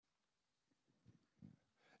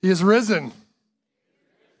He is risen.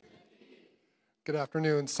 Good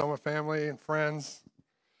afternoon, Soma family and friends.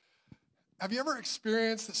 Have you ever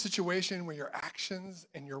experienced a situation where your actions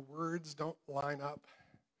and your words don't line up?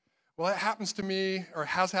 Well, it happens to me, or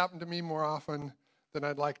has happened to me more often than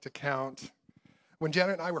I'd like to count. When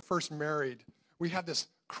Janet and I were first married, we had this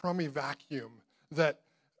crummy vacuum that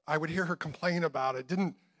I would hear her complain about. It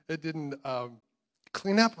didn't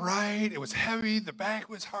clean up right. It was heavy. The bag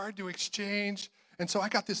was hard to exchange. And so I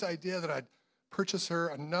got this idea that I'd purchase her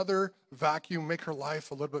another vacuum, make her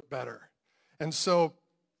life a little bit better. And so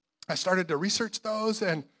I started to research those,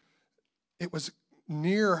 and it was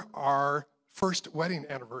near our first wedding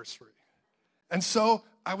anniversary. And so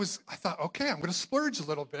I thought, okay, I'm going to splurge a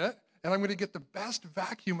little bit, and I'm going to get the best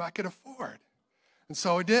vacuum I could afford. And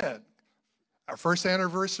so I did. Our first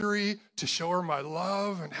anniversary, to show her my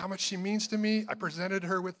love and how much she means to me, I presented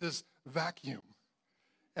her with this vacuum.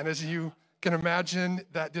 And as you can imagine,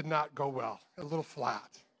 that did not go well, a little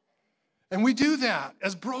flat. And we do that.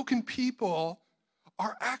 As broken people,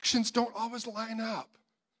 our actions don't always line up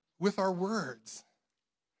with our words,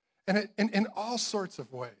 and in all sorts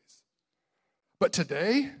of ways. But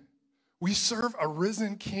today, we serve a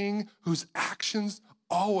risen King whose actions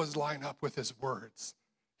always line up with his words.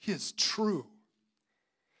 He is true.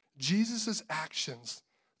 Jesus' actions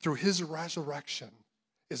through his resurrection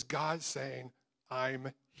is God saying,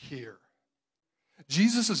 I'm here.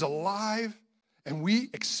 Jesus is alive, and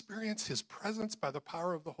we experience his presence by the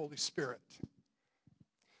power of the Holy Spirit.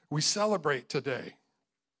 We celebrate today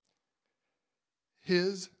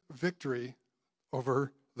his victory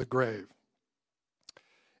over the grave.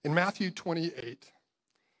 In Matthew 28,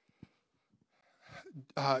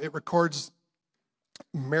 it records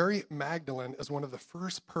Mary Magdalene as one of the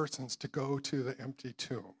first persons to go to the empty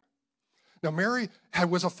tomb. Now, Mary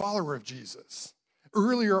was a follower of Jesus.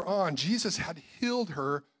 Earlier on, Jesus had healed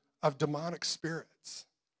her of demonic spirits.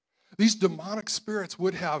 These demonic spirits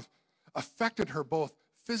would have affected her both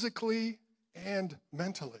physically and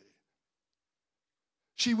mentally.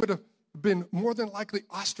 She would have been more than likely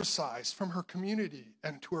ostracized from her community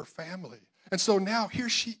and to her family. And so now here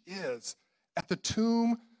she is at the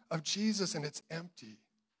tomb of Jesus, and it's empty.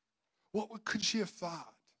 What could she have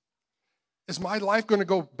thought? Is my life going to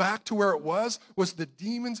go back to where it was? Was the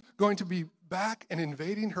demons going to be back and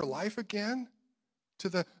invading her life again to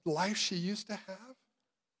the life she used to have?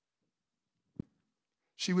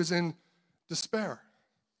 She was in despair.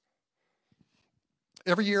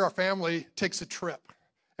 Every year, our family takes a trip,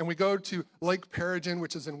 and we go to Lake Perigin,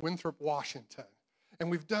 which is in Winthrop, Washington.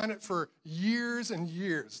 And we've done it for years and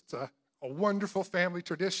years. It's a wonderful family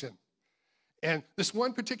tradition. And this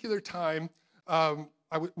one particular time,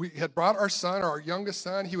 we had brought our son, our youngest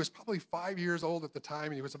son. He was probably 5 years old at the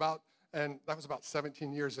time. And that was about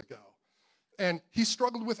 17 years ago. And he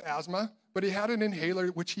struggled with asthma, but he had an inhaler,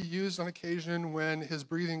 which he used on occasion when his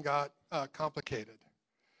breathing got complicated.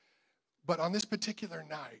 But on this particular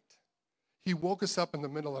night, he woke us up in the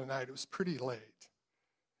middle of the night. It was pretty late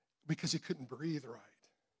because he couldn't breathe right.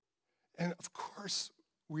 And of course,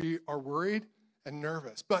 we are worried and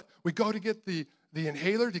nervous. But we go to get the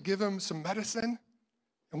inhaler to give him some medicine,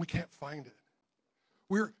 and we can't find it.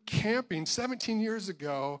 We're camping 17 years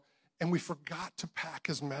ago, and we forgot to pack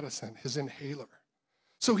his medicine, his inhaler.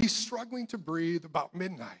 So he's struggling to breathe about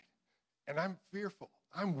midnight, and I'm fearful.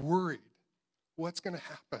 I'm worried. What's going to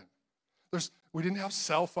happen? We didn't have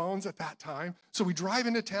cell phones at that time, so we drive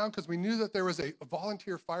into town because we knew that there was a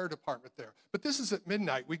volunteer fire department there. But this is at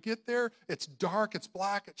midnight. We get there, it's dark, it's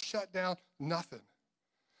black, it's shut down, nothing.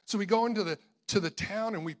 So we go into the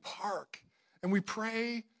town, and we park, and we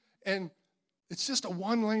pray, and it's just a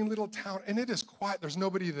one-lane little town, and it is quiet. There's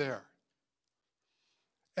nobody there.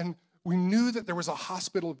 And we knew that there was a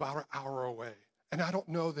hospital about an hour away, and I don't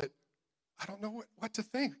know what to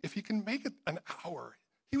think. If he can make it an hour,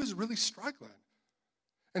 he was really struggling.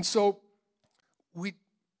 And so we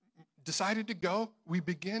decided to go. We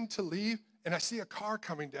begin to leave, and I see a car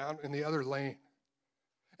coming down in the other lane.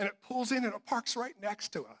 And it pulls in, and it parks right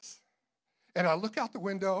next to us. And I look out the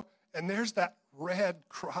window, and there's that red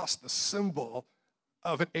cross, the symbol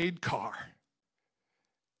of an aid car.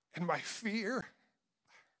 And my fear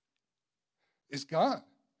is gone.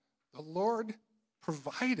 The Lord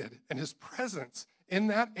provided, and his presence in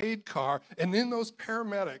that aid car and in those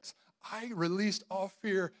paramedics, I released all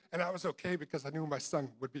fear, and I was okay because I knew my son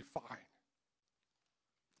would be fine.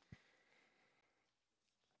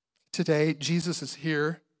 Today, Jesus is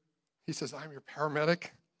here. He says, I'm your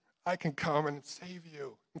paramedic. I can come and save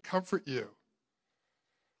you and comfort you.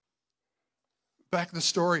 Back to the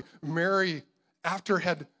story, Mary, after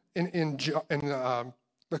in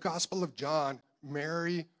the Gospel of John,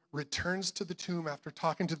 Mary returns to the tomb after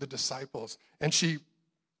talking to the disciples, and she's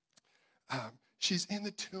in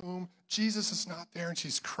the tomb. Jesus is not there, and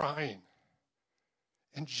she's crying.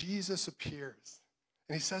 And Jesus appears,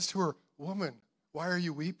 and he says to her, "Woman, why are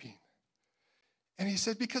you weeping?" And he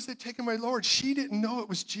said, "Because they'd taken my Lord." She didn't know it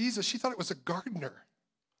was Jesus. She thought it was a gardener.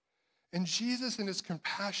 And Jesus, in his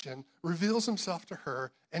compassion, reveals himself to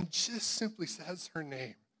her and just simply says her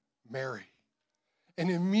name, Mary.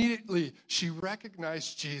 And immediately she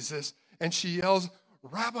recognized Jesus, and she yells,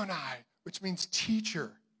 "Rabboni," which means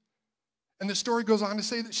teacher. And the story goes on to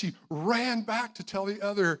say that she ran back to tell the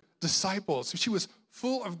other disciples. She was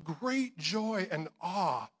full of great joy and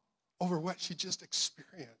awe over what she just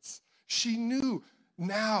experienced. She knew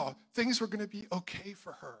now things were going to be okay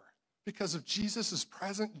for her because of Jesus is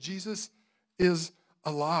present. Jesus is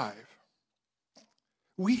alive.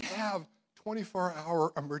 We have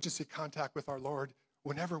 24-hour emergency contact with our Lord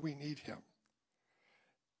whenever we need him.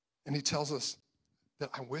 And he tells us that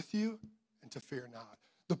I'm with you and to fear not.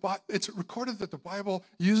 It's recorded that the Bible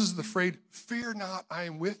uses the phrase, "Fear not, I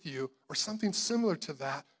am with you," or something similar to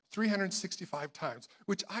that 365 times,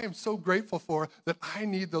 which I am so grateful for that I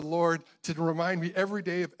need the Lord to remind me every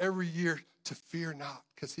day of every year to fear not,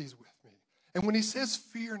 because he's with me. And when he says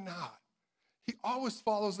fear not, he always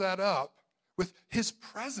follows that up with his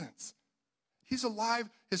presence. He's alive.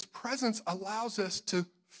 His presence allows us to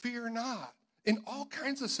fear not in all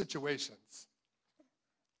kinds of situations.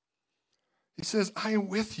 He says, I am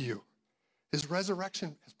with you. His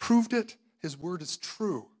resurrection has proved it. His word is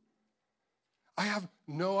true. I have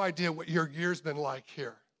no idea what your year's been like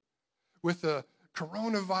here. With the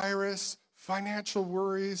coronavirus, financial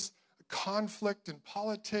worries, conflict in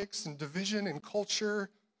politics and division in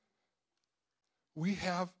culture, we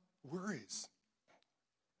have worries.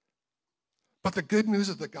 But the good news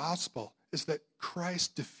of the gospel is that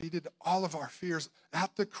Christ defeated all of our fears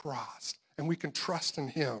at the cross, and we can trust in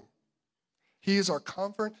him. He is our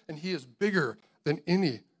comfort, and he is bigger than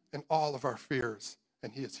any and all of our fears,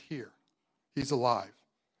 and he is here. He's alive.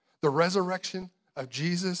 The resurrection of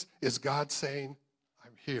Jesus is God saying,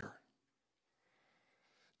 I'm here.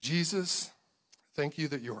 Jesus, thank you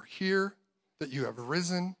that you are here, that you have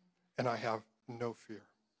risen, and I have no fear.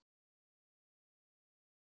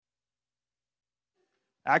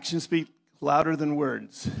 Actions speak louder than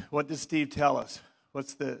words. What does Steve tell us?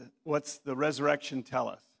 What's the resurrection tell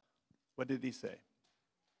us? What did he say?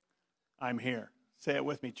 I'm here. Say it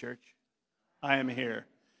with me, church. I am here.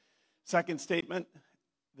 Second statement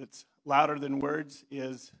that's louder than words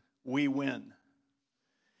is we win.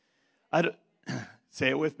 Say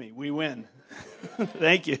it with me. We win.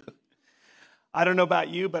 Thank you. I don't know about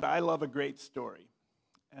you, but I love a great story.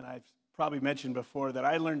 And I've probably mentioned before that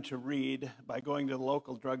I learned to read by going to the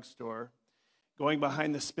local drugstore, going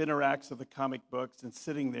behind the spinner racks of the comic books, and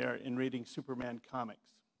sitting there and reading Superman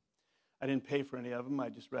comics. I didn't pay for any of them. I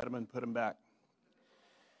just read them and put them back.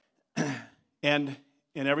 And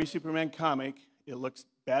in every Superman comic, it looks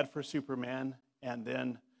bad for Superman, and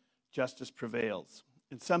then justice prevails.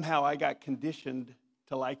 And somehow I got conditioned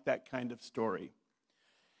to like that kind of story.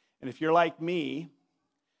 And if you're like me,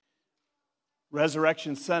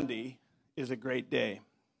 Resurrection Sunday is a great day.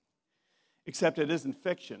 Except it isn't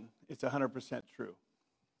fiction. It's 100% true.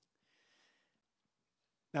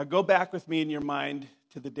 Now go back with me in your mind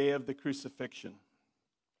to the day of the crucifixion.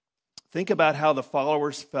 Think about how the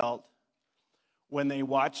followers felt when they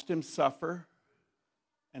watched him suffer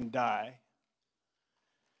and die,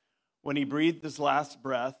 when he breathed his last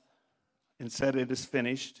breath and said, "It is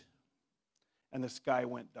finished," and the sky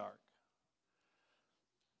went dark.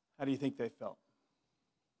 How do you think they felt?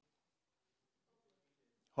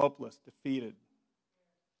 Hopeless, defeated,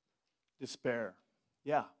 despair.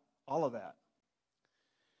 Yeah, all of that.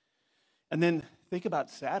 And then think about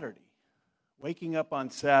Saturday. Waking up on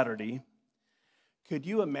Saturday, could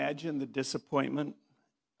you imagine the disappointment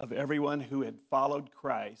of everyone who had followed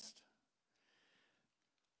Christ?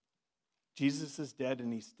 Jesus is dead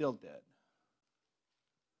and he's still dead.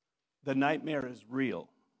 The nightmare is real.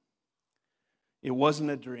 It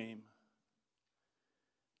wasn't a dream.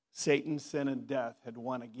 Satan, sin, and death had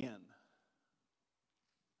won again.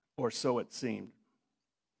 Or so it seemed.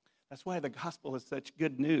 That's why the gospel is such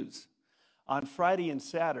good news. On Friday and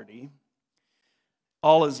Saturday,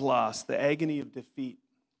 all is lost, the agony of defeat.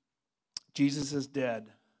 Jesus is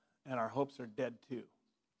dead, and our hopes are dead too.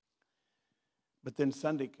 But then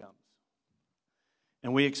Sunday comes,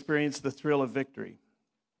 and we experience the thrill of victory.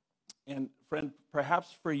 And friend,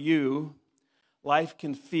 perhaps for you, life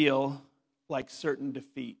can feel like certain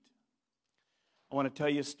defeat. I want to tell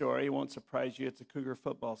you a story. It won't surprise you. It's a Cougar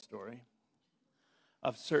football story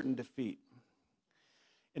of certain defeat.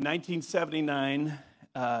 In 1979,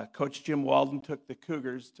 Coach Jim Walden took the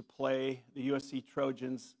Cougars to play the USC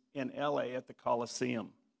Trojans in LA at the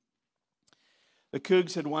Coliseum. The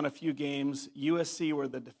Cougs had won a few games. USC were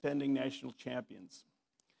the defending national champions.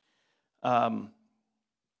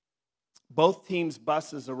 Both teams'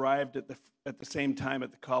 buses arrived at the same time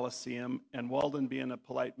at the Coliseum, and Walden, being a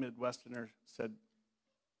polite Midwesterner, said,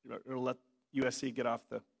 let USC get off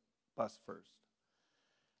the bus first.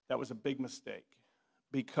 That was a big mistake,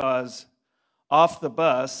 because off the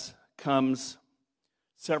bus comes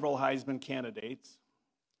several Heisman candidates,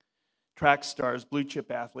 track stars, blue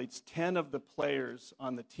chip athletes. 10 of the players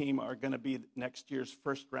on the team are going to be next year's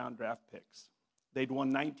first-round draft picks. They'd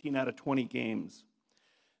won 19 out of 20 games.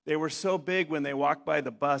 They were so big when they walked by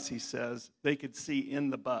the bus, he says, they could see in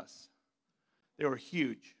the bus. They were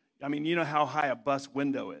huge. I mean, you know how high a bus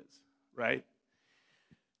window is, right?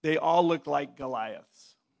 They all looked like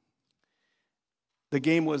Goliaths. The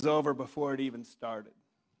game was over before it even started.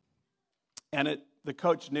 And the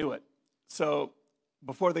coach knew it. So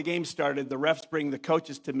before the game started, the refs bring the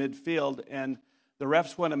coaches to midfield, and the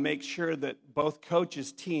refs want to make sure that both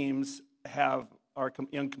coaches' teams are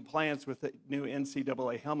in compliance with the new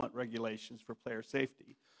NCAA helmet regulations for player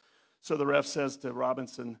safety. So the ref says to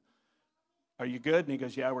Robinson, "Are you good?" And he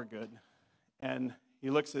goes, "Yeah, we're good." And he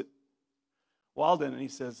looks at Walden and he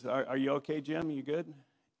says, Are you okay, Jim? You good?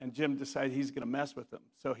 And Jim decides he's going to mess with him.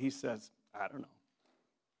 So he says, "I don't know."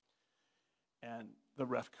 And the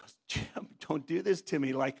ref goes, "Jim, don't do this to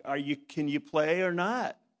me. Like, can you play or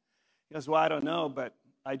not?" He goes, "Well, I don't know, but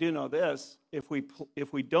I do know this. If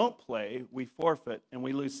we don't play, we forfeit and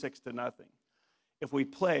we lose 6-0. If we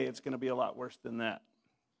play, it's going to be a lot worse than that."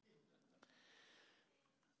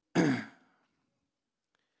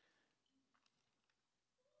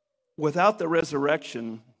 Without the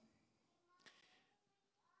resurrection,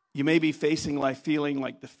 you may be facing life feeling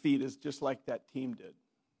like defeat is just like that team did.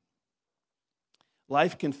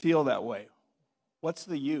 Life can feel that way. What's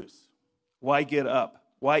the use? Why get up?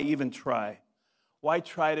 Why even try? Why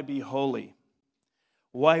try to be holy?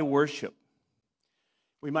 Why worship?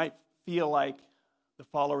 We might feel like the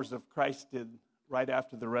followers of Christ did right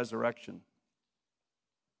after the resurrection.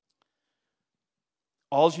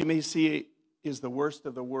 All you may see is the worst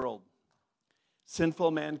of the world,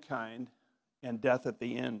 sinful mankind, and death at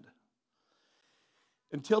the end.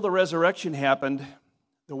 Until the resurrection happened,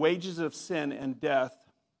 the wages of sin and death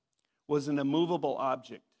was an immovable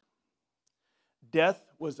object.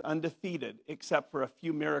 Death was undefeated, except for a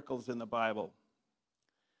few miracles in the Bible.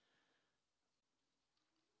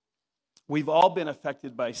 We've all been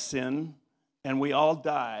affected by sin, and we all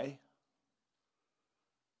die.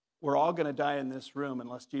 We're all going to die in this room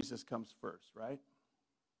unless Jesus comes first, right?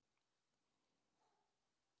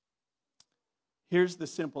 Here's the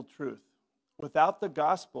simple truth. Without the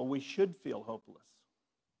gospel, we should feel hopeless.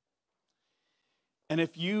 And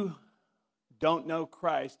if you don't know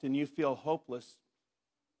Christ and you feel hopeless,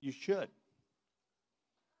 you should.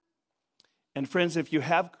 And friends, if you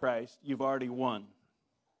have Christ, you've already won.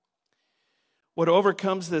 What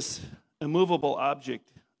overcomes this immovable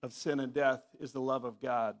object of sin and death is the love of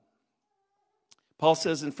God. Paul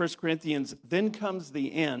says in 1 Corinthians, "Then comes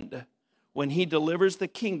the end, when he delivers the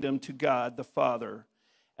kingdom to God the Father,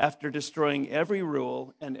 after destroying every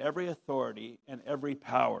rule and every authority and every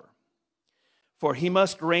power. For he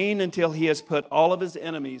must reign until he has put all of his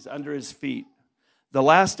enemies under his feet. The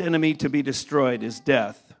last enemy to be destroyed is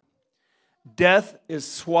death. Death is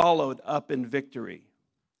swallowed up in victory.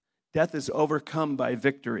 Death is overcome by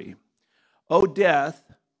victory. O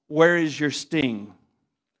death, where is your sting?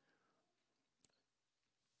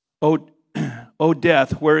 O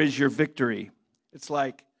death, where is your victory?" It's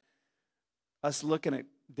like us looking at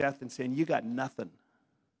death and saying, "You got nothing."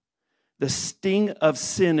 The sting of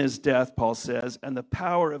sin is death, Paul says, and the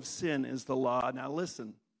power of sin is the law. Now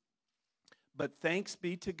listen. But thanks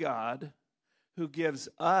be to God who gives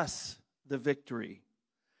us the victory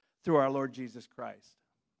through our Lord Jesus Christ.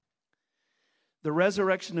 The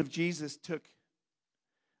resurrection of Jesus took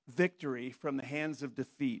victory from the hands of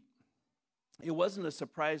defeat. It wasn't a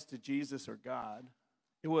surprise to Jesus or God.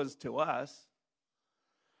 It was to us.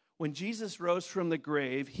 When Jesus rose from the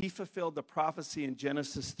grave, he fulfilled the prophecy in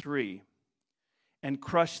Genesis 3 and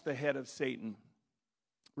crushed the head of Satan.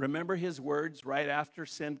 Remember his words right after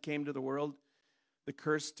sin came to the world, the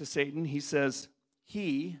curse to Satan? He says,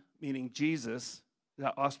 "He," meaning Jesus,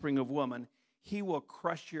 the offspring of woman, "he will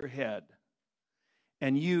crush your head,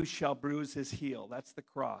 and you shall bruise his heel." That's the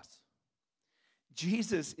cross.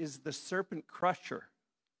 Jesus is the serpent crusher,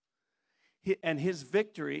 and his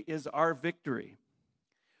victory is our victory.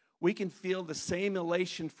 We can feel the same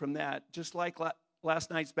elation from that, just like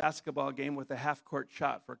last night's basketball game with a half-court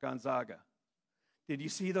shot for Gonzaga? Did you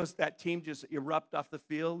see that team just erupt off the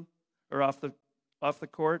field or off the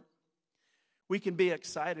court? We can be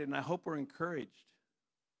excited, and I hope we're encouraged.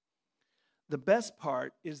 The best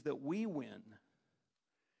part is that we win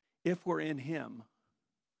if we're in him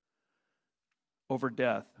over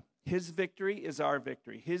death. His victory is our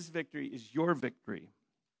victory. His victory is your victory.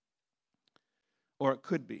 Or it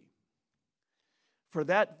could be. For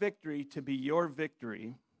that victory to be your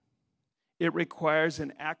victory, it requires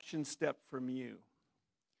an action step from you.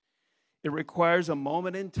 It requires a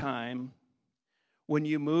moment in time when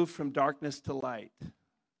you move from darkness to light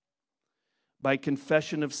by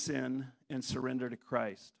confession of sin and surrender to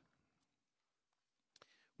Christ.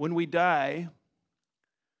 When we die,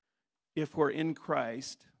 if we're in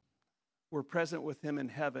Christ, we're present with him in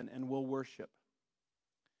heaven, and we'll worship.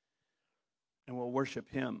 And we'll worship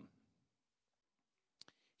him.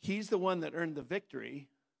 He's the one that earned the victory,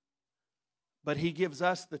 but he gives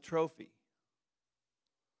us the trophy.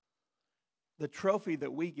 The trophy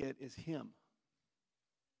that we get is him.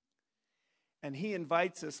 And he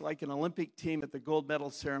invites us, like an Olympic team at the gold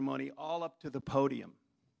medal ceremony, all up to the podium.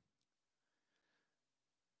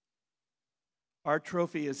 Our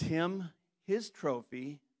trophy is him. His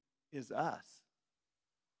trophy is us.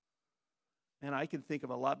 And I can think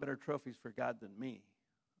of a lot better trophies for God than me.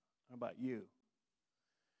 How about you?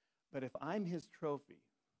 But if I'm his trophy,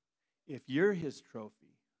 if you're his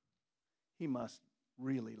trophy, he must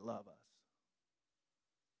really love us.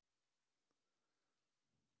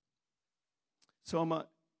 So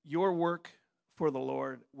your work for the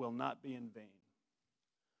Lord will not be in vain.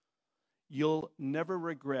 You'll never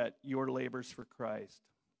regret your labors for Christ.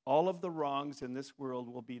 All of the wrongs in this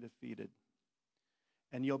world will be defeated,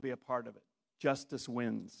 and you'll be a part of it. Justice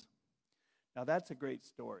wins. Now that's a great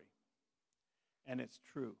story, and it's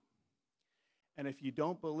true. And if you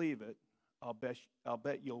don't believe it, I'll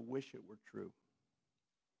bet you'll wish it were true.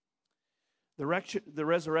 The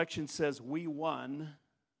resurrection says we won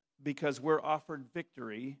because we're offered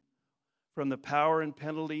victory from the power and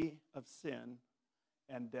penalty of sin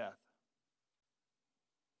and death.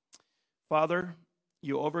 Father,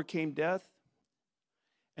 you overcame death,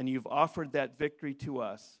 and you've offered that victory to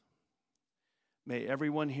us. May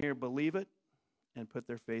everyone here believe it and put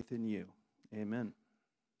their faith in you. Amen.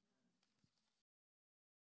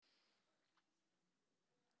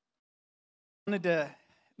 I wanted to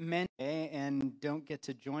mention and don't get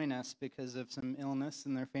to join us because of some illness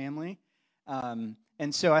in their family. And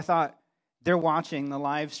so I thought, they're watching the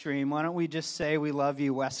live stream. Why don't we just say we love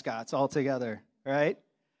you, Westcotts, all together, right?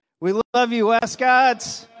 We love you,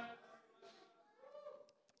 Westcotts.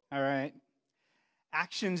 All right.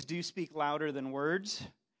 Actions do speak louder than words.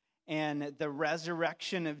 And the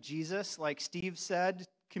resurrection of Jesus, like Steve said,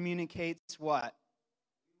 communicates what?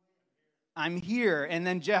 I'm here. And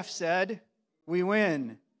then Jeff said, we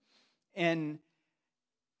win. And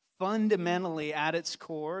fundamentally, at its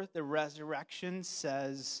core, the resurrection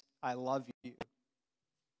says, I love you.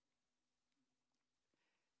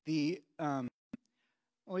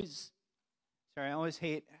 I always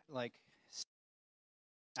hate, like,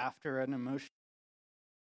 after an emotion.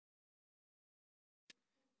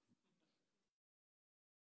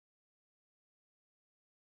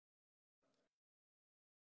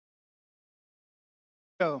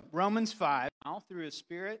 So, Romans 5, all through his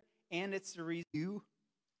Spirit, and it's the reason you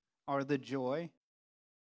are the joy.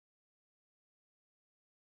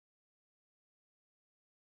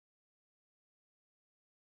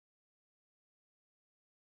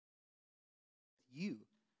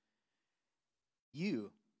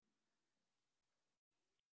 You.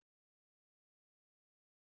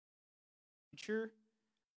 Future,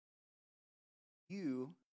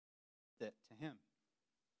 you that to him.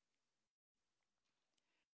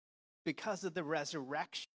 Because of the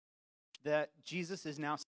resurrection, that Jesus is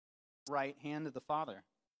now at the right hand of the Father.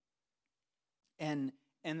 And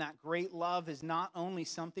that great love is not only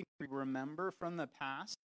something we remember from the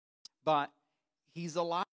past, but he's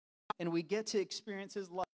alive, and we get to experience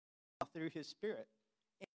his love through his Spirit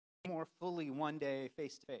and more fully one day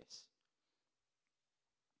face to face.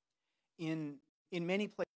 In many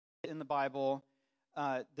places in the Bible,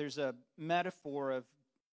 there's a metaphor of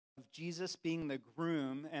Jesus being the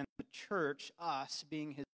groom and the church, us,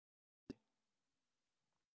 being his.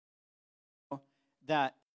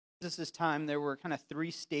 That in Jesus' time, there were kind of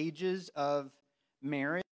 3 stages of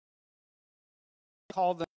marriage. We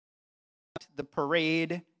call them the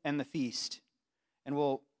parade and the feast. And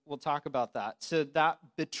we'll talk about that. So that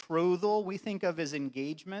betrothal we think of as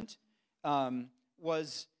engagement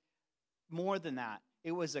was more than that.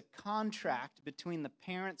 it was a contract between the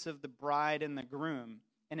parents of the bride and the groom,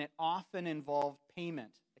 and it often involved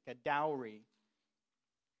payment, like a dowry.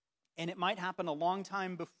 And it might happen a long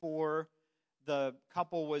time before the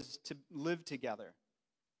couple was to live together.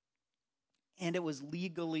 And it was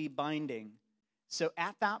legally binding. So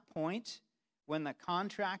at that point, when the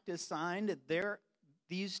contract is signed,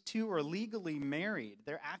 these two are legally married.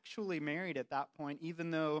 They're actually married at that point,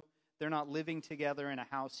 even though they're not living together in a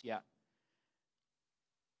house yet.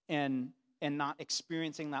 And not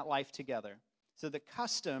experiencing that life together. So the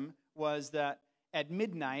custom was that at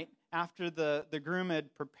midnight, after the groom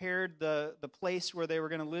had prepared the place where they were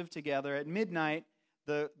going to live together, at midnight,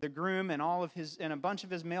 the groom and a bunch of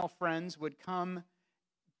his male friends would come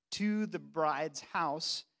to the bride's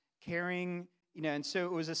house carrying, and so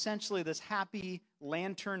it was essentially this happy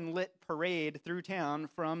lantern-lit parade through town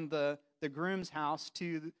from the groom's house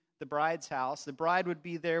to the bride's house. The bride would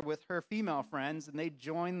be there with her female friends, and they'd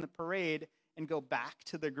join the parade and go back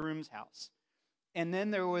to the groom's house. And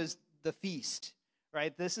then there was the feast,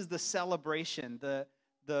 right? This is the celebration,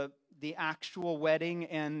 the actual wedding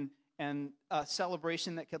and a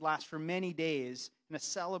celebration that could last for many days, and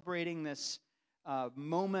celebrating this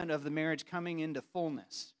moment of the marriage coming into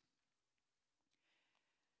fullness.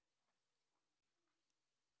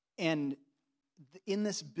 And in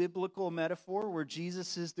this biblical metaphor where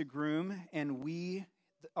Jesus is the groom and we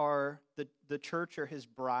are the church or his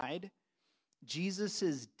bride,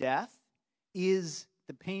 Jesus' death is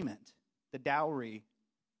the payment, the dowry.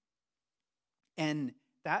 And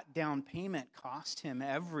that down payment cost him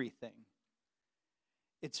everything.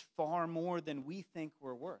 It's far more than we think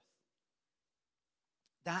we're worth.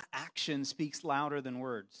 That action speaks louder than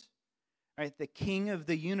words. Right? The King of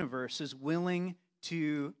the universe is willing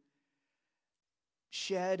to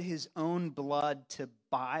shed his own blood to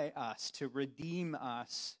buy us, to redeem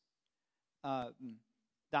us.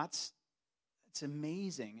 It's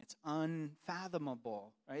amazing. It's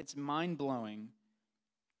unfathomable, right? It's mind-blowing.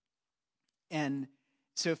 And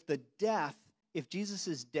so if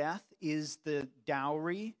Jesus' death is the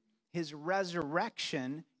dowry, his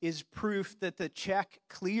resurrection is proof that the check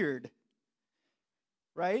cleared,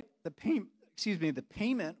 right? The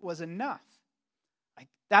payment was enough.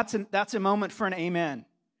 That's a moment for an amen.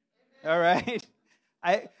 All right?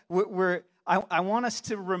 I want us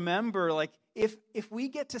to remember, like, if we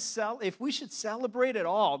should celebrate at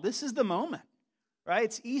all, this is the moment, right?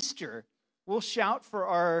 It's Easter. We'll shout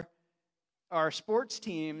for our sports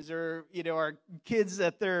teams or our kids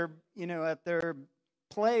at their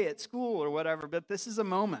play at school or whatever, but this is a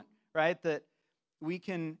moment, right, that we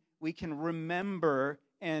can remember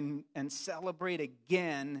and celebrate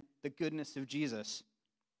again the goodness of Jesus.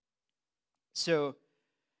 So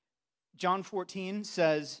John 14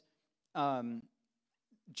 says,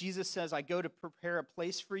 Jesus says, I go to prepare a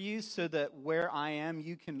place for you so that where I am,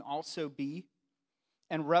 you can also be.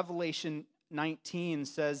 And Revelation 19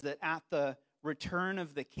 says that at the return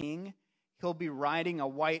of the king, he'll be riding a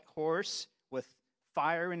white horse with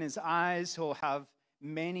fire in his eyes. He'll have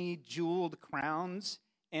many jeweled crowns,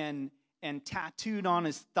 and tattooed on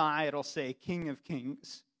his thigh, it'll say, King of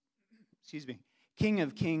Kings. King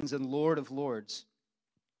of Kings and Lord of Lords.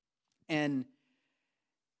 And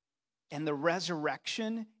the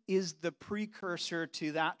resurrection is the precursor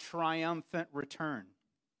to that triumphant return.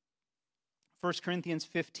 1 Corinthians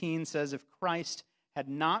 15 says, if Christ had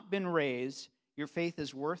not been raised, your faith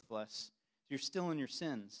is worthless. You're still in your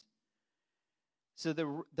sins. So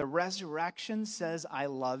the resurrection says, I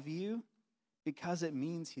love you, because it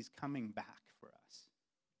means he's coming back for us.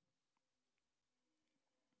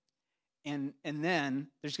 And then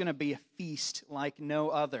there's going to be a feast like no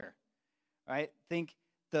other, right? Think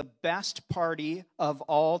the best party of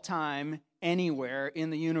all time anywhere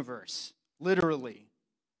in the universe, literally,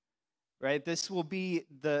 right? This will be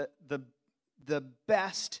the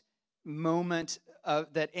best moment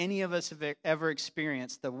that any of us have ever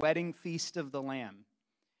experienced, the wedding feast of the Lamb.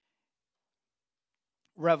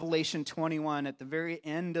 Revelation 21 at the very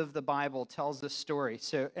end of the Bible tells this story.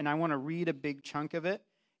 And I want to read a big chunk of it,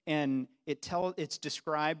 and it's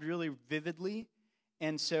described really vividly.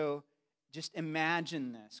 And so just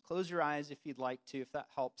imagine this. Close your eyes if you'd like to, if that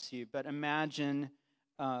helps you. But imagine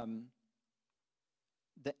the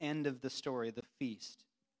end of the story, the feast.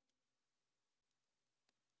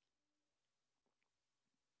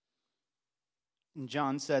 And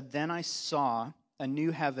John said, then I saw a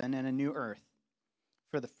new heaven and a new earth.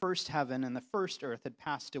 For the first heaven and the first earth had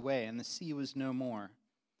passed away, and the sea was no more.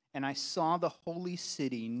 And I saw the holy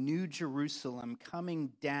city, New Jerusalem,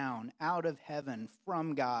 coming down out of heaven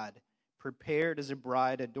from God, prepared as a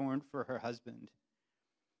bride adorned for her husband.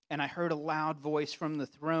 And I heard a loud voice from the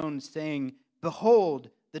throne saying,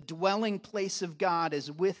 "Behold, the dwelling place of God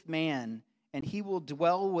is with man, and he will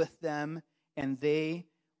dwell with them, and they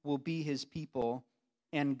will be his people,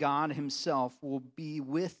 and God himself will be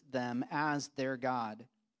with them as their God.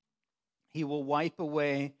 He will wipe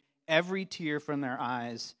away every tear from their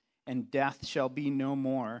eyes, and death shall be no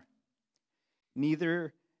more.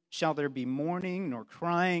 Neither shall there be mourning, nor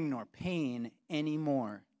crying, nor pain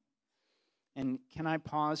anymore." And can I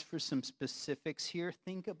pause for some specifics here?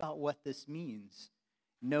 Think about what this means.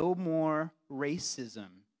 No more racism.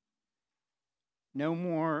 No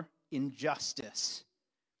more injustice.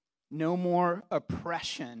 No more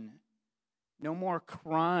oppression. No more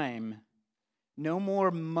crime. No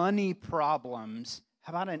more money problems.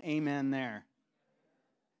 How about an amen there?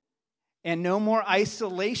 And no more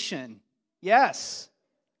isolation. Yes.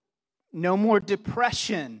 No more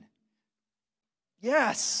depression.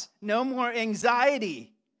 Yes. No more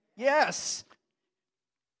anxiety. Yes.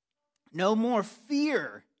 No more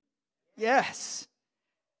fear. Yes.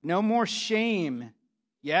 No more shame.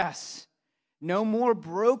 Yes. No more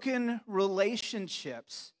broken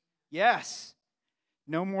relationships. Yes.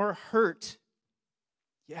 No more hurt.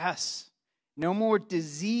 Yes. No more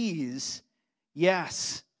disease.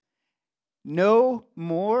 Yes. No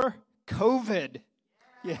more COVID.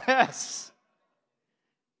 Yes.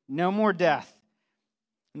 No more death.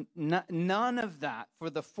 None of that, for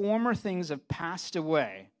the former things have passed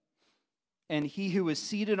away. And he who was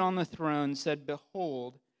seated on the throne said,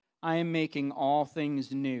 "Behold, I am making all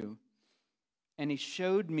things new." And he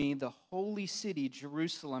showed me the holy city,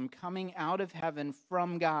 Jerusalem, coming out of heaven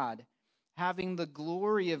from God, having the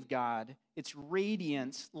glory of God, its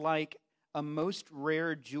radiance like a most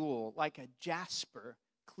rare jewel, like a jasper,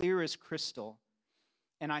 clear as crystal.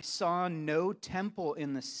 And I saw no temple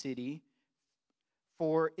in the city,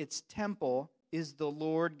 for its temple is the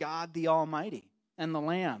Lord God the Almighty and the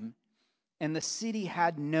Lamb. And the city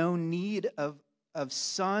had no need of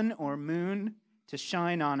sun or moon to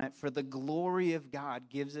shine on it, for the glory of God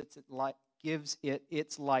gives it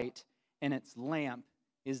its light, and its lamp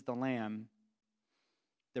is the Lamb.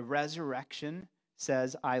 The resurrection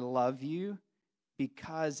says, "I love you,"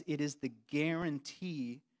 because it is the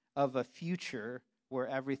guarantee of a future where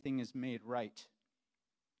everything is made right.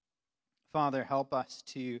 Father, help us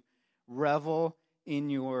to revel in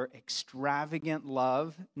your extravagant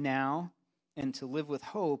love now, and to live with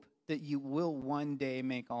hope that you will one day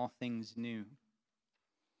make all things new.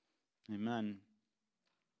 Amen.